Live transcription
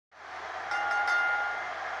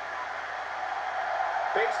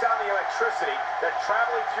Based on the electricity that's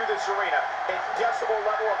traveling through this arena and decibel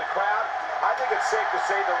level of the crowd, I think it's safe to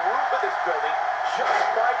say the roof of this building just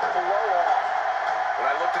might blow off.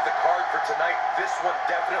 When I looked at the card for tonight, this one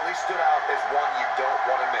definitely stood out as one you don't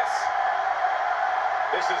want to miss.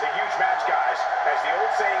 This is a huge match, guys. As the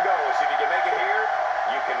old saying goes, if you can make it here,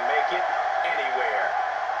 you can make it anywhere.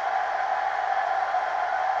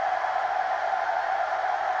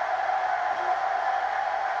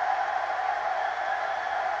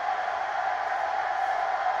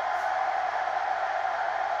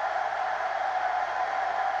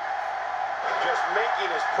 Just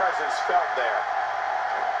making his presence felt there.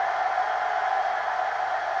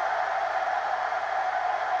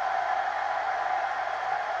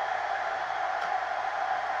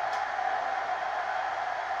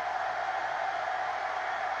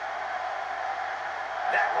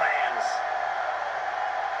 That lands.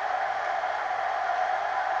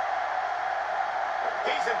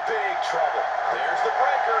 He's in big trouble. There's the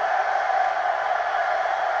breaker.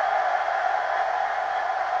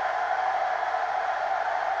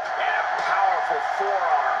 And a powerful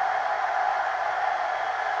forearm.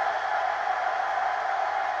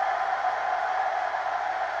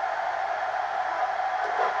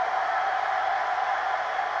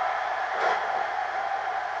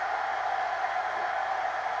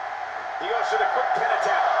 He goes for the quick pin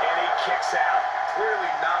attempt, and he kicks out.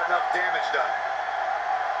 Clearly not enough damage done.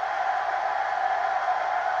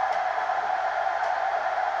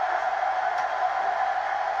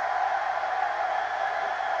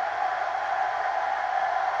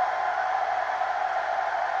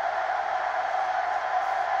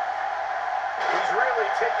 He's really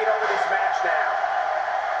taking over this match now.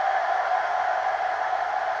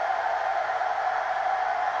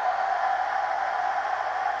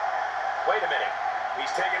 Wait a minute.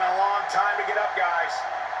 He's taking a long time to get up, guys.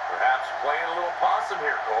 Perhaps playing a little possum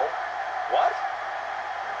here, Cole. What?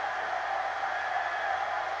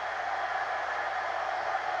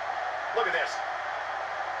 Look at this.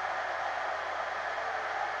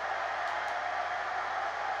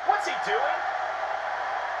 What's he doing?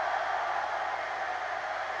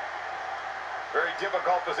 Very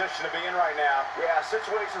difficult position to be in right now. Yeah,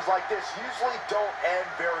 situations like this usually don't end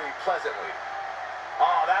very pleasantly.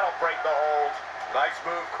 Oh, that'll break the hold. Nice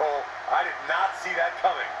move, Cole. I did not see that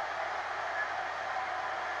coming.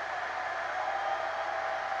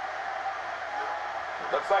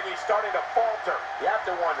 Looks like he's starting to falter. You have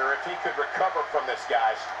to wonder if he could recover from this,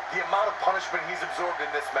 guys. The amount of punishment he's absorbed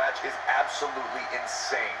in this match is absolutely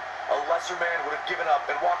insane. A lesser man would have given up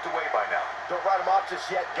and walked away by now. Don't write him off just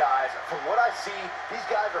yet, guys. From what I see, these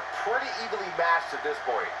guys are pretty evenly matched at this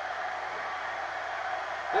point.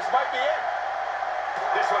 This might be it.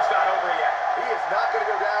 This one's not over yet. He is not going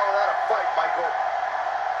to go down without a fight, Michael.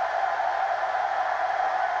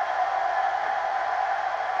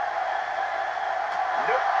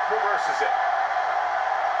 Nope, reverses it.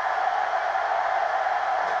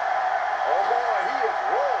 Oh, boy, he is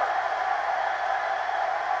rolling.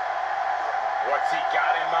 What's he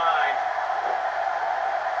got in mind?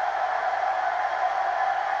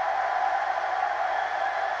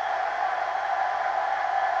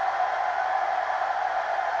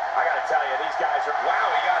 I gotta tell you, these guys are... Wow,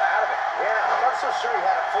 he got out of it. Yeah, I'm not so sure he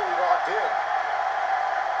had it fully locked in.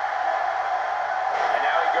 And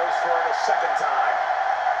now he goes for it a second time.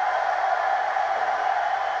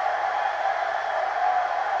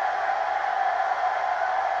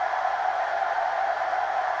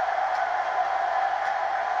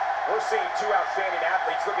 We're seeing two outstanding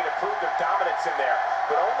athletes looking to prove their dominance in there,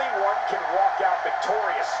 but only one can walk out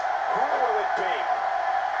victorious. Who will it be?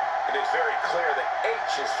 It is very clear that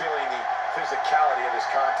H is feeling the physicality of this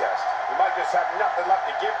contest. He might just have nothing left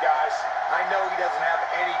to give, guys. I know he doesn't have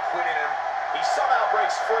any quit in him. He somehow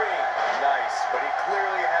breaks free. Nice, but he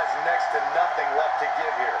clearly has next to nothing left to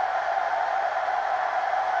give here.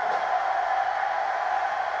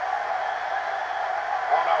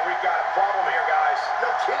 Oh no, we've got a problem here, guys.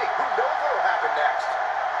 No kidding. Who knows what will happen next?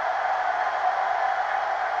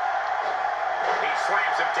 He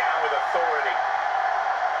slams him down with authority.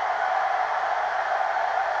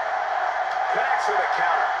 Connects with a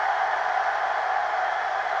counter.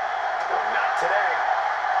 Not today.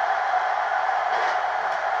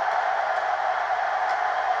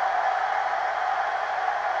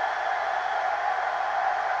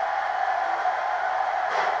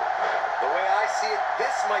 The way I see it,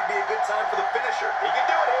 this might be a good time for the finisher. He can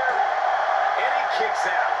do it here. And he kicks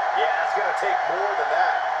out. Yeah, it's going to take more than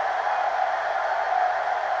that.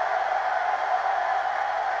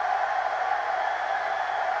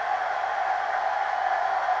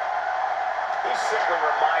 He's simply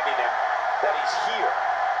reminding him that he's here.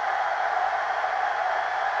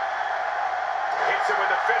 Hits him with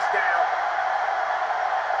the fist now.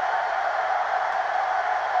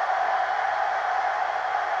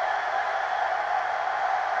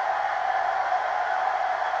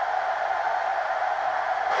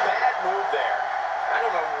 Bad move there. I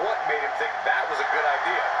don't know what made him think that was a good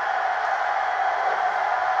idea.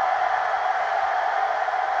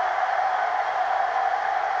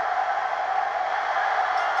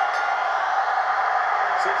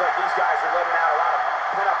 Seems like these guys are letting out a lot of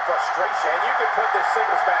pent-up frustration, and you can put this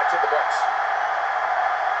singles match in the books.